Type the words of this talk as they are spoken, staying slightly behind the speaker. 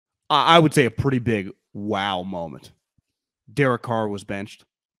I would say a pretty big wow moment. Derek Carr was benched.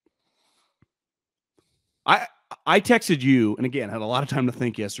 I texted you, and again, had a lot of time to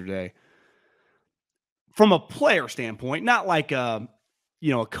think yesterday. From a player standpoint, not like a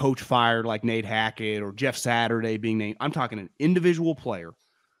coach fired like Nate Hackett or Jeff Saturday being named. I'm talking an individual player,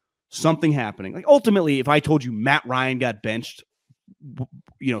 something happening. Like ultimately, if I told you Matt Ryan got benched,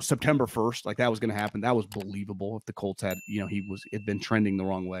 September 1st, like that was going to happen, that was believable. If the Colts had, had been trending the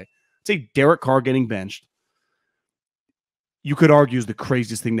wrong way. Say Derek Carr getting benched, you could argue is the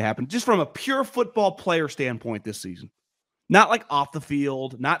craziest thing to happen just from a pure football player standpoint this season. Not like off the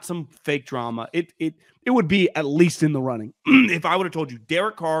field, not some fake drama. It would be at least in the running. If I would have told you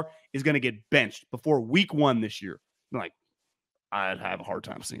Derek Carr is going to get benched before week 1 this year, like I'd have a hard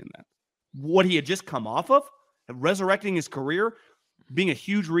time seeing that. What he had just come off of, resurrecting his career, being a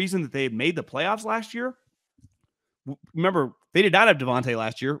huge reason that they had made the playoffs last year. Remember, they did not have Devontae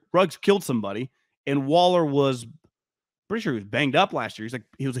last year. Ruggs killed somebody, and Waller was pretty sure he was banged up last year.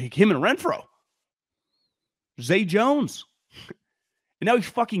 He was like him and Renfro. Zay Jones. And now he's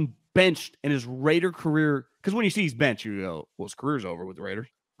fucking benched in his Raider career. Because when you see he's benched, you go, well, his career's over with the Raiders.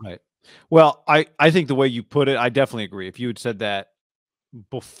 Right. Well, I think the way you put it, I definitely agree. If you had said that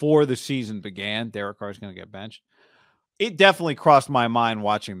before the season began, Derek Carr is going to get benched, it definitely crossed my mind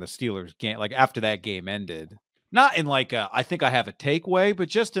watching the Steelers game, like after that game ended. Not in like a, I think I have a take way, but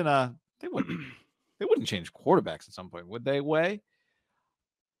just in a, they wouldn't change quarterbacks at some point, would they? Way?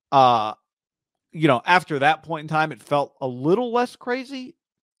 After that point in time, it felt a little less crazy,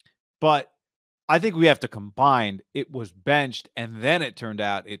 but I think we have to combine. It was benched, and then it turned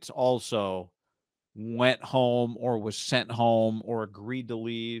out it's also went home or was sent home or agreed to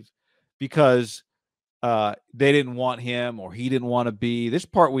leave because they didn't want him or he didn't want to be. This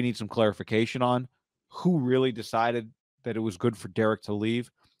part we need some clarification on. Who really decided that it was good for Derek to leave?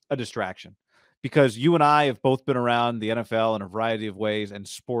 A distraction. Because you and I have both been around the NFL in a variety of ways and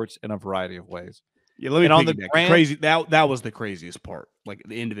sports in a variety of ways. Yeah, let me piggyback. Crazy. That was the craziest part, like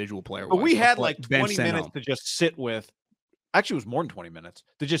the individual player. But we had like 20 minutes to just sit with. Actually, it was more than 20 minutes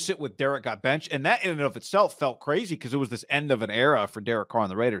to just sit with Derek got benched, and that in and of itself felt crazy because it was this end of an era for Derek Carr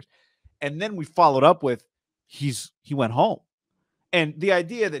and the Raiders. And then we followed up with he went home, and the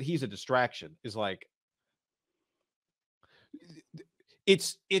idea that he's a distraction is like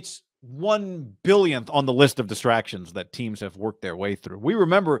it's 1/1000th on the list of distractions that teams have worked their way through. We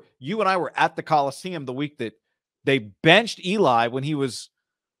remember you and I were at the Coliseum the week that they benched Eli when he was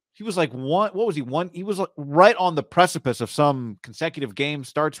like one. What was he? One. He was like right on the precipice of some consecutive game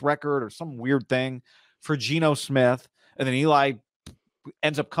starts record or some weird thing for Geno Smith. And then Eli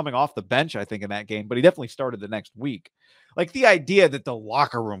ends up coming off the bench, I think, in that game, but he definitely started the next week. Like the idea that the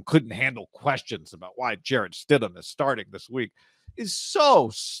locker room couldn't handle questions about why Jarrett Stidham is starting this week is so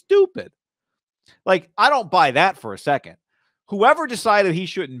stupid. Like, I don't buy that for a second. Whoever decided he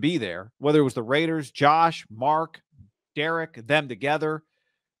shouldn't be there, whether it was the Raiders, Josh, Mark, Derek, them together,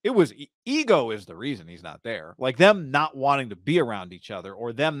 it was ego is the reason he's not there. Like them not wanting to be around each other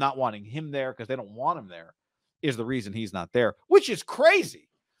or them not wanting him there because they don't want him there is the reason he's not there, which is crazy.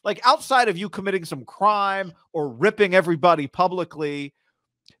 Like outside of you committing some crime or ripping everybody publicly,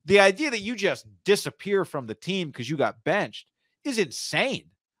 the idea that you just disappear from the team because you got benched is insane.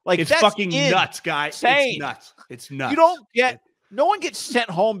 Like it's fucking nuts, guys. Insane. It's nuts. It's nuts. You don't get no one gets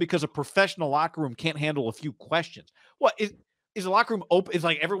sent home because a professional locker room can't handle a few questions. What is the locker room open? Is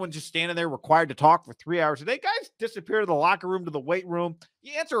like everyone just standing there required to talk for 3 hours a day? Guys disappear to the locker room, to the weight room.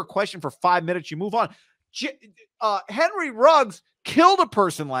 You answer a question for 5 minutes, you move on. Henry Ruggs killed a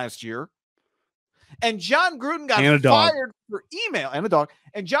person last year, and John Gruden got fired for email and a dog.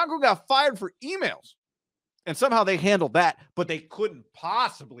 And John Gruden got fired for emails. And somehow they handled that, but they couldn't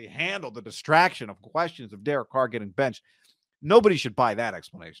possibly handle the distraction of questions of Derek Carr getting benched. Nobody should buy that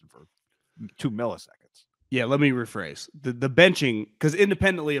explanation for 2 milliseconds. Yeah, let me rephrase. The benching, because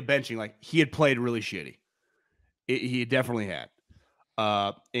independently of benching, like he had played really shitty. He definitely had.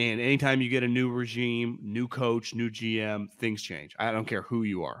 And anytime you get a new regime, new coach, new GM, things change. I don't care who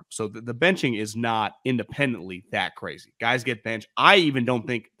you are. So the benching is not independently that crazy. Guys get benched. I even don't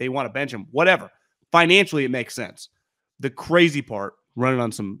think they want to bench him. Whatever. Financially, it makes sense. The crazy part, running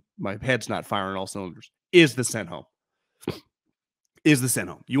on my head's not firing all cylinders, is the sent home.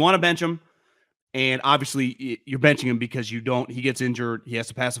 You want to bench him, and obviously you're benching him because he gets injured, he has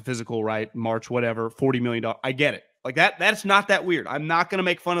to pass a physical, right? March, whatever, $40 million. I get it. Like that's not that weird. I'm not going to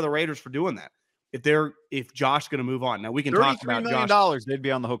make fun of the Raiders for doing that. If Josh's going to move on. Now we can talk about $33 million they'd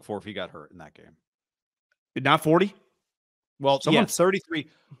be on the hook for if he got hurt in that game. Not 40? Well, 33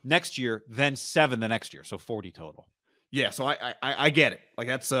 next year, then 7 the next year, so 40 total. Yeah, so I get it. Like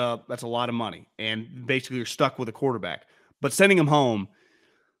that's a lot of money, and basically you're stuck with a quarterback. But sending him home,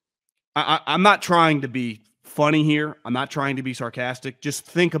 I'm not trying to be funny here. I'm not trying to be sarcastic. Just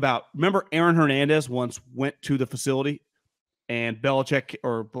think about. Remember, Aaron Hernandez once went to the facility, and Belichick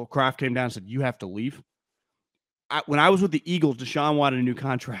or Kraft came down and said, "You have to leave." When I was with the Eagles, Deshaun wanted a new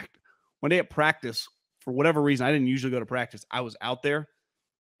contract. One day at practice, for whatever reason, I didn't usually go to practice. I was out there,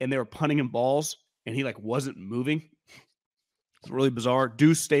 and they were punting him balls, and he like wasn't moving. It's really bizarre.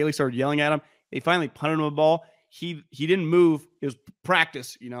 Deuce Staley started yelling at him. They finally punted him a ball. He didn't move. It was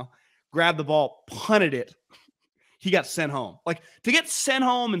practice, Grabbed the ball, punted it. He got sent home. Like, to get sent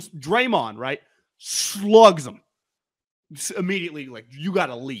home, and Draymond, right, slugs him immediately. Like, you got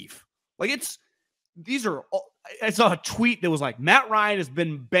to leave. Like, I saw a tweet that was like, Matt Ryan has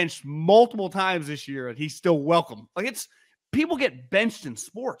been benched multiple times this year, and he's still welcome. Like, people get benched in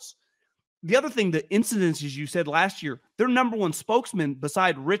sports. The other thing, the incidences you said last year, their number one spokesman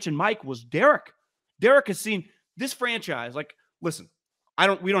beside Rich and Mike was Derek. Derek has seen this franchise. Like, listen,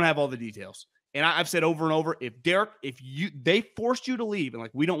 we don't have all the details. And I've said over and over, if they forced you to leave and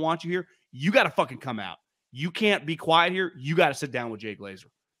like, we don't want you here, you got to fucking come out. You can't be quiet here. You got to sit down with Jay Glazer.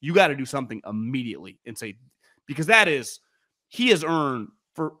 You got to do something immediately and say, because he has earned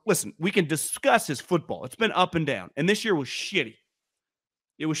listen, we can discuss his football. It's been up and down. And this year was shitty.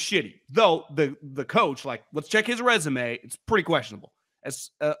 It was shitty. Though the coach, like, let's check his resume. It's pretty questionable.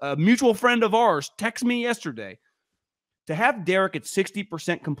 As a mutual friend of ours texted me yesterday, to have Derek at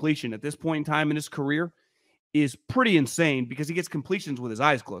 60% completion at this point in time in his career is pretty insane because he gets completions with his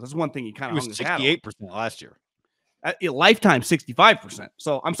eyes closed. That's one thing he kind of hung his hat on. 68% last year. Lifetime 65%.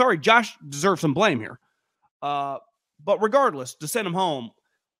 So I'm sorry, Josh deserves some blame here. But regardless, to send him home,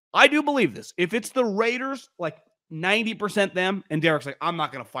 I do believe this. If it's the Raiders, like 90% them, and Derek's like, I'm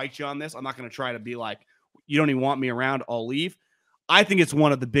not going to fight you on this. I'm not going to try to be like, you don't even want me around, I'll leave. I think it's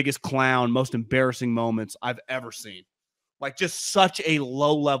one of the biggest clown, most embarrassing moments I've ever seen. Like, just such a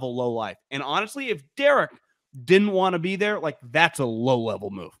low-level, low life. And honestly, if Derek didn't want to be there, like, that's a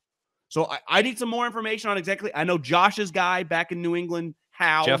low-level move. So I need some more information on exactly. I know Josh's guy back in New England,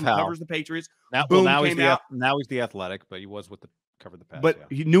 Jeff Howe, covers the Patriots. Now he's the Athletic, but he was with the cover the Pats.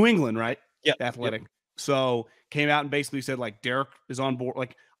 But New England, right? Yeah, Athletic. Yep. So came out and basically said, like, Derek is on board.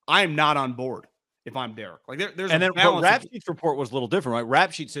 Like, I am not on board if I'm Derek. Like, there's and then Rap Sheet's report was a little different, right?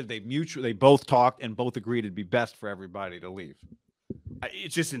 Rap Sheet said they both talked and both agreed it'd be best for everybody to leave.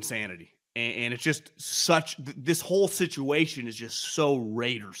 It's just insanity, and it's just this whole situation is just so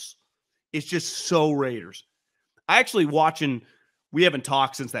Raiders. It's just so Raiders. I actually we haven't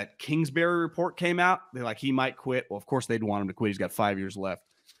talked since that Kingsbury report came out. They're like, he might quit. Well, of course they'd want him to quit. He's got 5 years left.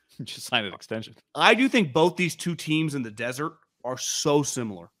 Just sign an extension. I do think both these two teams in the desert are so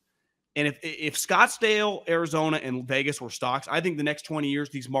similar. And if Scottsdale, Arizona, and Vegas were stocks, I think the next 20 years,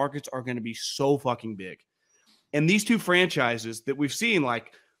 these markets are going to be so fucking big. And these two franchises that we've seen,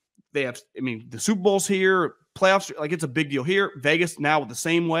 like, the Super Bowl's here, playoffs, like, it's a big deal here. Vegas now with the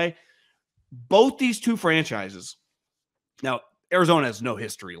same way. Both these two franchises, now, Arizona has no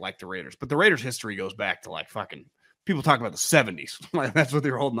history like the Raiders, but the Raiders' history goes back to, like, fucking people talk about the 70s. Like, that's what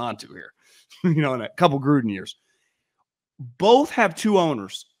they're holding on to here, in a couple Gruden years. Both have two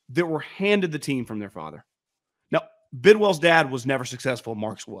owners that were handed the team from their father. Now, Bidwell's dad was never successful.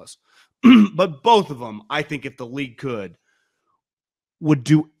 Mark's was. But both of them, I think if the league would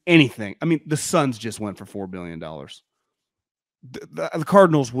do anything. I mean, the Suns just went for $4 billion. The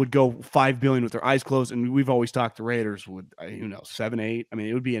Cardinals would go $5 billion with their eyes closed, and we've always talked the Raiders would, 7, 8. I mean,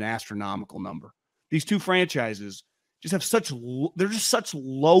 it would be an astronomical number. These two franchises just have such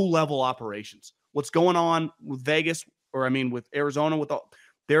low-level operations. What's going on with Vegas, with Arizona, with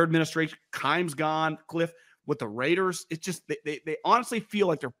their administration, Kime's gone, Cliff, with the Raiders, it's just they honestly feel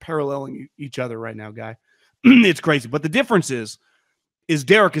like they're paralleling each other right now, guy. It's crazy. But the difference is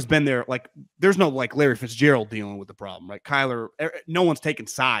Derek has been there. Like, there's no, like, Larry Fitzgerald dealing with the problem, right? Kyler, no one's taking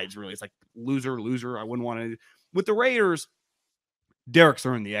sides, really. It's like loser. I wouldn't want to. With the Raiders, Derek's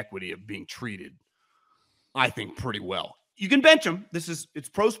earned the equity of being treated, I think, pretty well. You can bench him. It's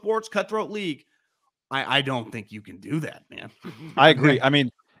pro sports, cutthroat league. I don't think you can do that, man. I agree. I mean,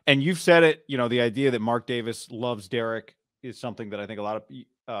 and you've said it, the idea that Mark Davis loves Derek is something that I think a lot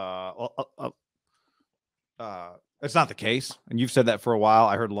of it's not the case. And you've said that for a while.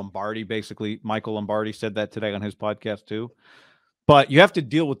 I heard Michael Lombardi said that today on his podcast too. But you have to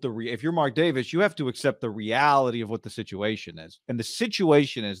deal with if you're Mark Davis, you have to accept the reality of what the situation is. And the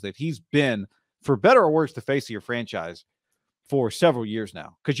situation is that he's been, for better or worse, the face of your franchise for several years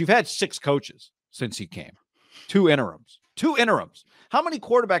now. Because you've had 6 coaches since he came. 2 interims. How many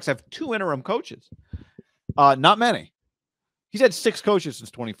quarterbacks have 2 interim coaches? Not many. He's had 6 coaches since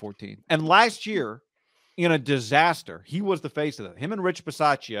 2014. And last year, in a disaster, he was the face of it. Him and Rich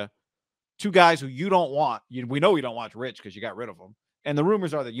Bisaccia, 2 guys who you don't want. We know you don't want Rich because you got rid of him. And the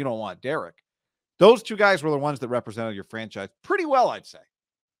rumors are that you don't want Derek. Those 2 guys were the ones that represented your franchise pretty well, I'd say.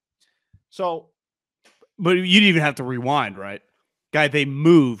 So, but you didn't even have to rewind, right? Guy, they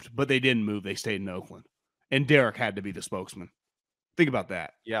moved, but they didn't move. They stayed in Oakland. And Derek had to be the spokesman. Think about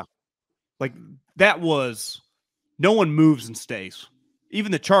that. Yeah. Like, that was, no one moves and stays.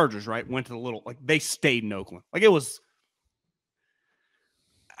 Even the Chargers, right, went to the little, like, they stayed in Oakland. Like, it was,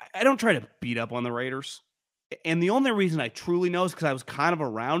 I don't try to beat up on the Raiders. And the only reason I truly know is because I was kind of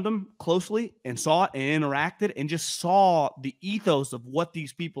around them closely and saw it and interacted and just saw the ethos of what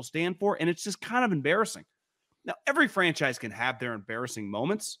these people stand for. And it's just kind of embarrassing. Now, every franchise can have their embarrassing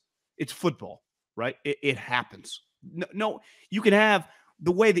moments. It's football, right? It happens. No, you can have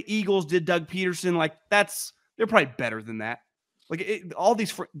the way the Eagles did Doug Peterson. Like, they're probably better than that. Like, all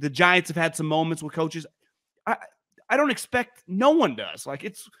these, the Giants have had some moments with coaches. I don't expect, no one does. Like,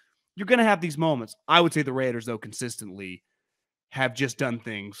 you're going to have these moments. I would say the Raiders, though, consistently have just done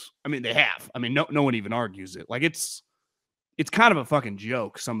things. I mean, they have. I mean, no one even argues it. Like, it's kind of a fucking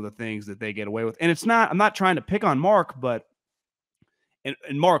joke, some of the things that they get away with. And it's not, I'm not trying to pick on Mark, but,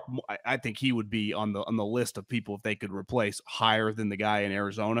 and Mark, I think he would be on the list of people if they could replace higher than the guy in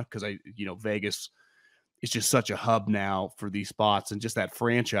Arizona. Cause Vegas is just such a hub now for these spots and just that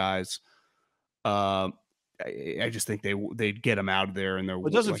franchise. I just think they'd get him out of there, and they're.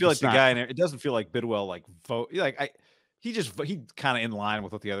 It doesn't feel like the guy in there. It doesn't feel like Bidwell like vote. Like he kind of in line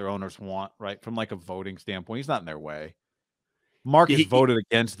with what the other owners want, right? From like a voting standpoint, he's not in their way. Mark has voted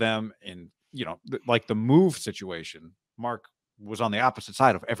against them, and like the move situation. Mark was on the opposite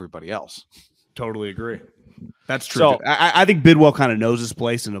side of everybody else. Totally agree. That's true. So, I think Bidwell kind of knows his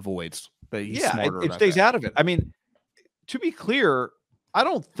place and avoids. But he's smarter. It stays out of it. I mean, to be clear, I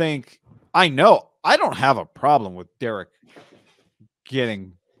don't have a problem with Derek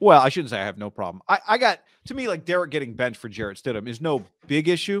getting, well, I shouldn't say I have no problem. To me, like Derek getting benched for Jarrett Stidham is no big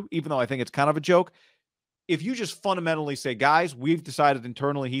issue, even though I think it's kind of a joke. If you just fundamentally say, guys, we've decided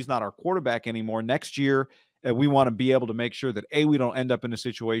internally he's not our quarterback anymore. Next year, we want to be able to make sure that, we don't end up in a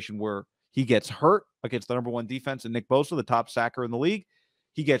situation where he gets hurt against the number 1 defense and Nick Bosa, the top sacker in the league.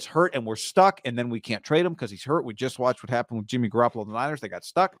 He gets hurt and we're stuck, and then we can't trade him because he's hurt. We just watched what happened with Jimmy Garoppolo and the Niners. They got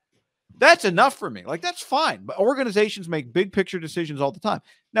stuck. That's enough for me. Like, that's fine. But organizations make big picture decisions all the time.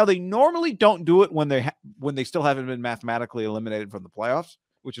 Now, they normally don't do it when they still haven't been mathematically eliminated from the playoffs,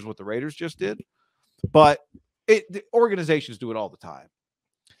 which is what the Raiders just did. But the organizations do it all the time.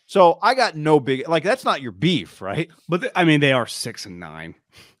 So I got no big, like, that's not your beef, right? But they are 6-9.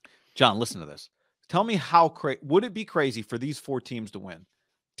 John, listen to this. Tell me how would it be crazy for these 4 teams to win?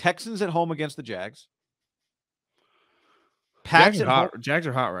 Texans at home against the Jags. Jags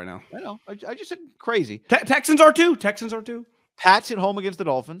are hot right now. I know. I just said crazy. Texans are too. Pats at home against the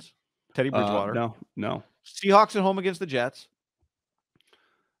Dolphins. Teddy Bridgewater. No. Seahawks at home against the Jets.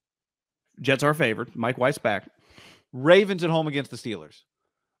 Jets are favored. Mike White's back. Ravens at home against the Steelers.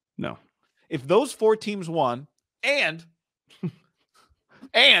 No. If those 4 teams won and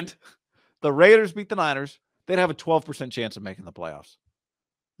the Raiders beat the Niners, they'd have a 12% chance of making the playoffs.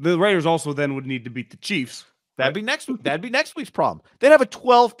 The Raiders also then would need to beat the Chiefs. That'd be next week. That'd be next week's problem. They'd have a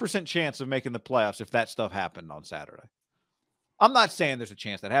 12% chance of making the playoffs if that stuff happened on Saturday. I'm not saying there's a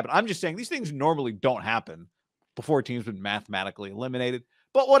chance that happened. I'm just saying these things normally don't happen before a team's been mathematically eliminated.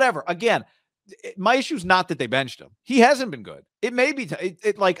 But whatever. Again, my issue is not that they benched him. He hasn't been good. It may be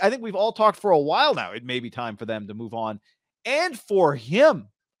like I think we've all talked for a while now. It may be time for them to move on, and for him,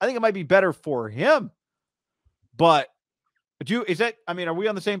 I think it might be better for him. But are we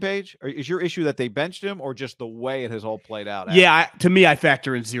on the same page? Or is your issue that they benched him or just the way it has all played out? Yeah, to me, I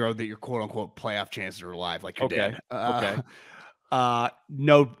factor in 0 that your quote unquote playoff chances are alive. Like you're dead. Okay.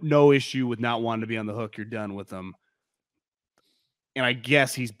 No issue with not wanting to be on the hook. You're done with them. And I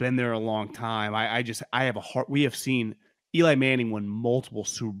guess he's been there a long time. I have a heart. We have seen Eli Manning win multiple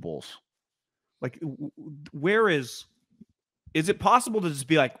Super Bowls. Like, where is it possible to just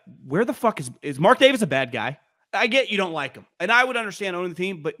be like, where the fuck is Mark Davis a bad guy? I get you don't like him, and I would understand owning the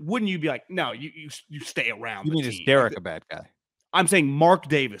team, but wouldn't you be like, no, you stay around? You mean is Derek a bad guy? I'm saying Mark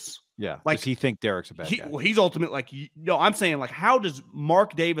Davis. Yeah, like does he think Derek's a bad guy? Well, he's ultimate. Like, I'm saying, like, how does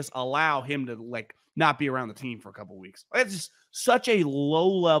Mark Davis allow him to like not be around the team for a couple of weeks? It's just such a low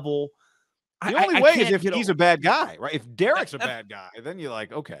level. The only way is if he's a bad guy, right? If Derek's a bad guy, then you're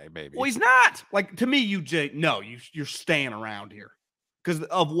like, okay, maybe. Well, he's not. Like, to me, you're staying around here because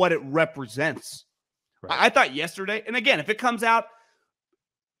of what it represents. Right. I thought yesterday, and again, if it comes out,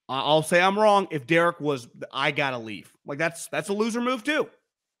 I'll say I'm wrong if Derek was, I got to leave. Like, that's a loser move too.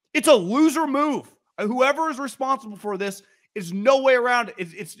 It's a loser move. Whoever is responsible for this is no way around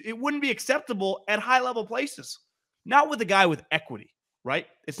it. It wouldn't be acceptable at high-level places. Not with a guy with equity, right?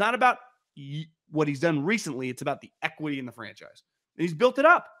 It's not about what he's done recently. It's about the equity in the franchise. And he's built it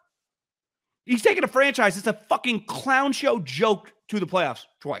up. He's taken a franchise. It's a fucking clown show joke to the playoffs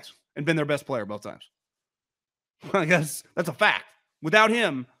twice and been their best player both times. I guess that's a fact. Without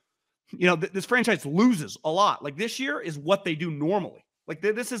him, this franchise loses a lot. Like, this year is what they do normally. Like,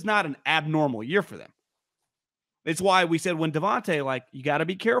 this is not an abnormal year for them. It's why we said when Devontae, like, you got to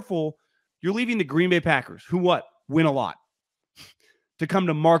be careful. You're leaving the Green Bay Packers, who win a lot, to come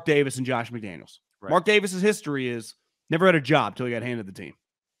to Mark Davis and Josh McDaniels. Right. Mark Davis's history is never had a job till he got handed the team.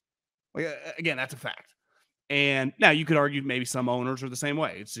 Like, again, that's a fact. And now you could argue maybe some owners are the same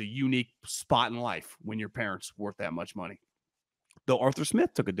way. It's a unique spot in life when your parents worth that much money. Though Arthur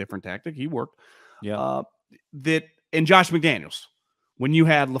Smith took a different tactic. He worked. Yeah. And Josh McDaniels, when you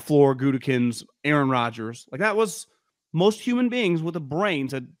had LaFleur, Gutekunst, Aaron Rodgers, like, that was most human beings with a brain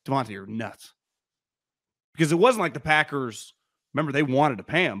said, Devontae, you're nuts. Because it wasn't like the Packers, remember, they wanted to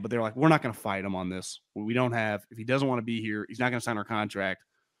pay him, but they're like, we're not going to fight him on this. We don't have, if he doesn't want to be here, he's not going to sign our contract,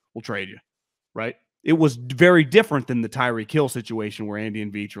 we'll trade you, right? It was very different than the Tyreek Hill situation where Andy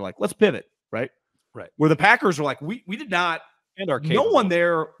and Veach are like, let's pivot, right? Right. Where the Packers are like, we did not, and our no one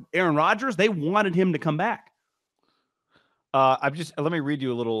there, Aaron Rodgers, they wanted him to come back. Let me read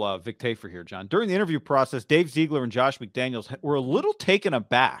you a little Vic Tafer here, John. During the interview process, Dave Ziegler and Josh McDaniels were a little taken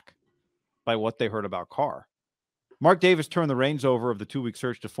aback by what they heard about Carr. Mark Davis turned the reins over of the 2-week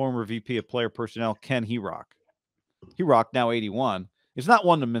search to former VP of Player Personnel, Ken Herock. Herock, now 81, is not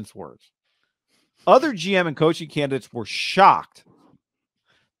one to mince words. Other GM and coaching candidates were shocked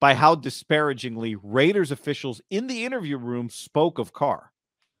by how disparagingly Raiders officials in the interview room spoke of Carr,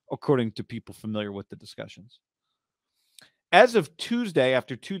 according to people familiar with the discussions. As of Tuesday,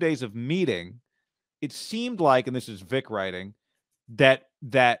 after 2 days of meeting, it seemed like, and this is Vic writing, that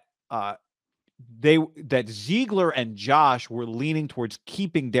Ziegler and Josh were leaning towards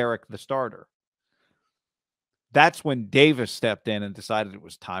keeping Derek the starter. That's when Davis stepped in and decided it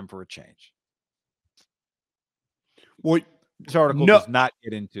was time for a change. Well, this article does not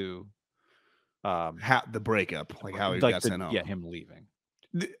get into how the breakup, like how he got sent home. Yeah, him leaving.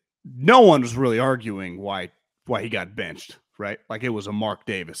 No one was really arguing why he got benched, right? Like, it was a Mark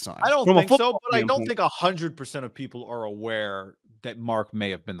Davis sign. I don't think so, but I don't think 100% of people are aware that Mark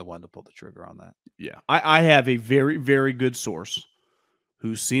may have been the one to pull the trigger on that. Yeah. I have a very, very good source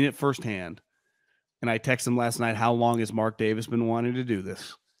who's seen it firsthand. And I texted him last night, how long has Mark Davis been wanting to do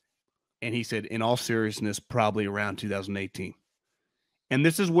this? And he said, in all seriousness, probably around 2018. And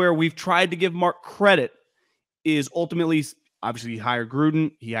this is where we've tried to give Mark credit, is ultimately, obviously, he hired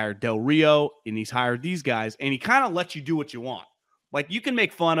Gruden, he hired Del Rio, and he's hired these guys, and he kind of lets you do what you want. Like, you can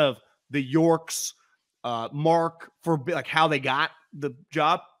make fun of the Yorks, Mark, for like how they got the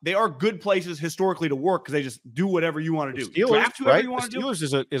job. They are good places historically to work because they just do whatever you want to do. Steelers, draft whoever you want to do.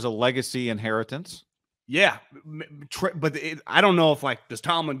 Steelers is a legacy inheritance. Yeah, but I don't know if, like, does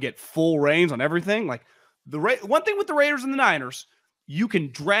Tomlin get full reins on everything? Like, one thing with the Raiders and the Niners, you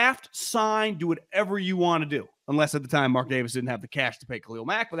can draft, sign, do whatever you want to do. Unless at the time Mark Davis didn't have the cash to pay Khalil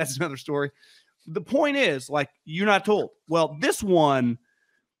Mack, but that's another story. The point is, like, you're not told. Well, this one,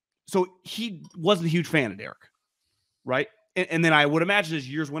 so he wasn't a huge fan of Derek, right? And then I would imagine as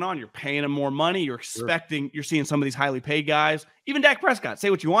years went on, you're paying him more money. You're expecting, You're seeing some of these highly paid guys. Even Dak Prescott, say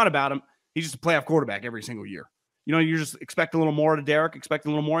what you want about him. He's just a playoff quarterback every single year. You just expect a little more to Derek, expect a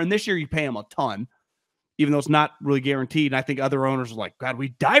little more. And this year you pay him a ton, even though it's not really guaranteed. And I think other owners are like, God, we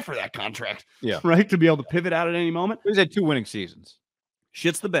die for that contract. Yeah. Right? To be able to pivot out at any moment. He's had 2 winning seasons.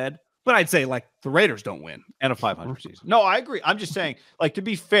 Shits the bed. But I'd say, like, the Raiders don't win. And a 500 season. No, I agree. I'm just saying, like, to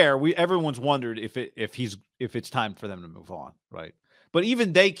be fair, everyone's wondered if it's time for them to move on, right? But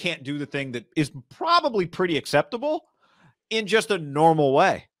even they can't do the thing that is probably pretty acceptable in just a normal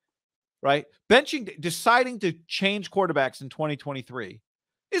way, right? Deciding to change quarterbacks in 2023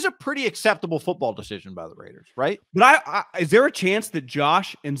 is a pretty acceptable football decision by the Raiders, right? But is there a chance that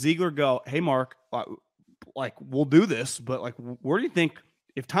Josh and Ziegler go, hey, Mark, like, we'll do this, but, like, where do you think,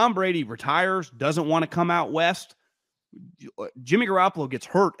 if Tom Brady retires, doesn't want to come out west, Jimmy Garoppolo gets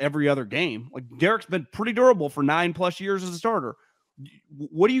hurt every other game. Like, Derek's been pretty durable for 9+ years as a starter.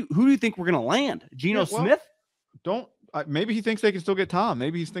 Who do you think we're going to land? Geno Smith? Maybe he thinks they can still get Tom.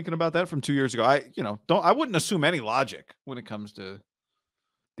 Maybe he's thinking about that from 2 years ago. I wouldn't assume any logic when it comes to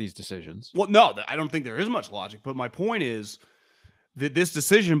these decisions. Well, no, I don't think there is much logic. But my point is that this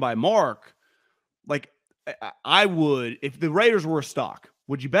decision by Mark, like, I would, if the Raiders were a stock,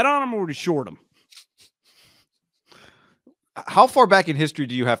 Would you bet on him or would you short him? How far back in history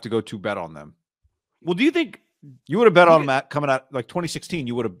do you have to go to bet on them? Well, do you think you would have bet on them coming out like 2016?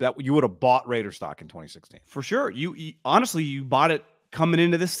 You would have bought Raider stock in 2016 for sure. You honestly, you bought it coming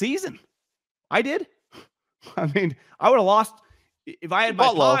into this season. I did. I mean, I would have lost if I had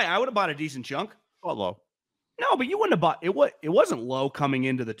my pie. I would have bought a decent chunk. Bought low. No, but you wouldn't have bought it. It wasn't low coming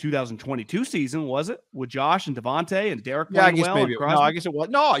into the 2022 season, was it? With Josh and Devontae and Derek. Yeah, I guess maybe. No, I guess it was.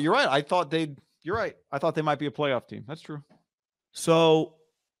 No, you're right. I thought you're right. I thought they might be a playoff team. That's true. So,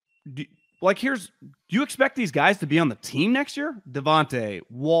 do you expect these guys to be on the team next year? Devontae,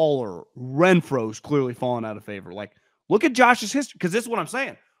 Waller, Renfro's clearly falling out of favor. Like, look at Josh's history, because this is what I'm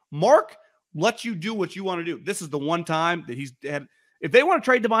saying. Mark lets you do what you want to do. This is the one time that he's had. If they want to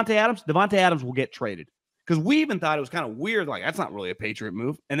trade Devontae Adams will get traded. Because we even thought it was kind of weird. Like, that's not really a Patriot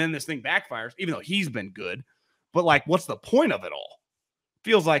move. And then this thing backfires, even though he's been good. But, like, what's the point of it all?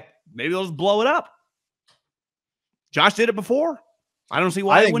 Feels like maybe they'll just blow it up. Josh did it before. I don't see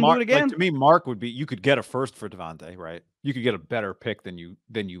why they wouldn't do it again. Like, to me, Mark would be, you could get a first for Devontae, right? You could get a better pick than you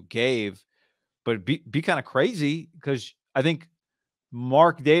gave. But it'd be kind of crazy because I think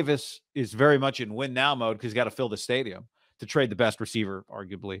Mark Davis is very much in win now mode because he's got to fill the stadium to trade the best receiver,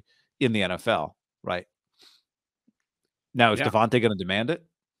 arguably, in the NFL, right? Now, is Devontae going to demand it?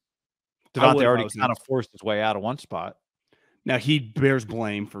 Devontae already kind of forced his way out of one spot. Now, he bears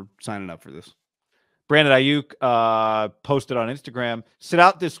blame for signing up for this. Brandon Ayuk posted on Instagram, sit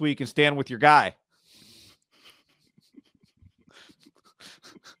out this week and stand with your guy.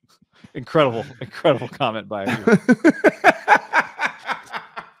 Incredible comment by Ayuk.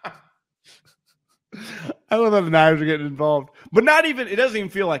 I love that the Niners are getting involved. But not even, it doesn't even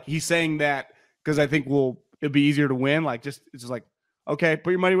feel like he's saying that because I think it'd be easier to win. Like, it's just like, okay, put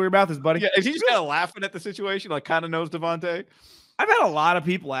your money where your mouth is, buddy. Yeah, is he just kind of laughing at the situation? Like, kind of knows Devontae? I've had a lot of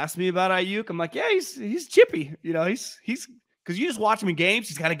people ask me about Ayuk. I'm like, yeah, he's chippy. You know, he's because you just watch him in games.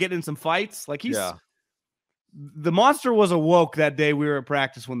 He's kind of getting in some fights. Like the monster was awoke that day we were at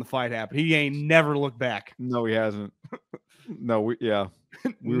practice when the fight happened. He ain't never looked back. No, he hasn't. No, we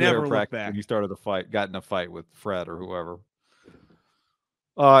never looked back. When he started the fight, got in a fight with Fred or whoever.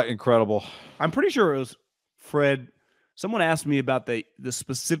 Incredible. I'm pretty sure it was Fred. Someone asked me about the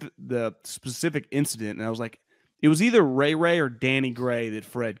specific incident, and I was like, it was either Ray or Danny Gray that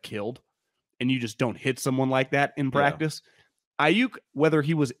Fred killed, and you just don't hit someone like that in practice. Ayuk, whether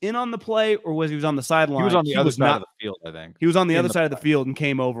he was in on the play or he was on the sideline, he was on the other side of the field, I think. He was on the other side of the field and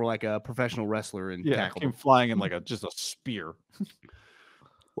came over like a professional wrestler and tackled him. Flying in like just a spear.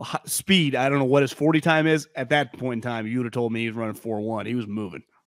 Speed, I don't know what his 40 time is. At that point in time, you would have told me he was running 4.1. He was moving.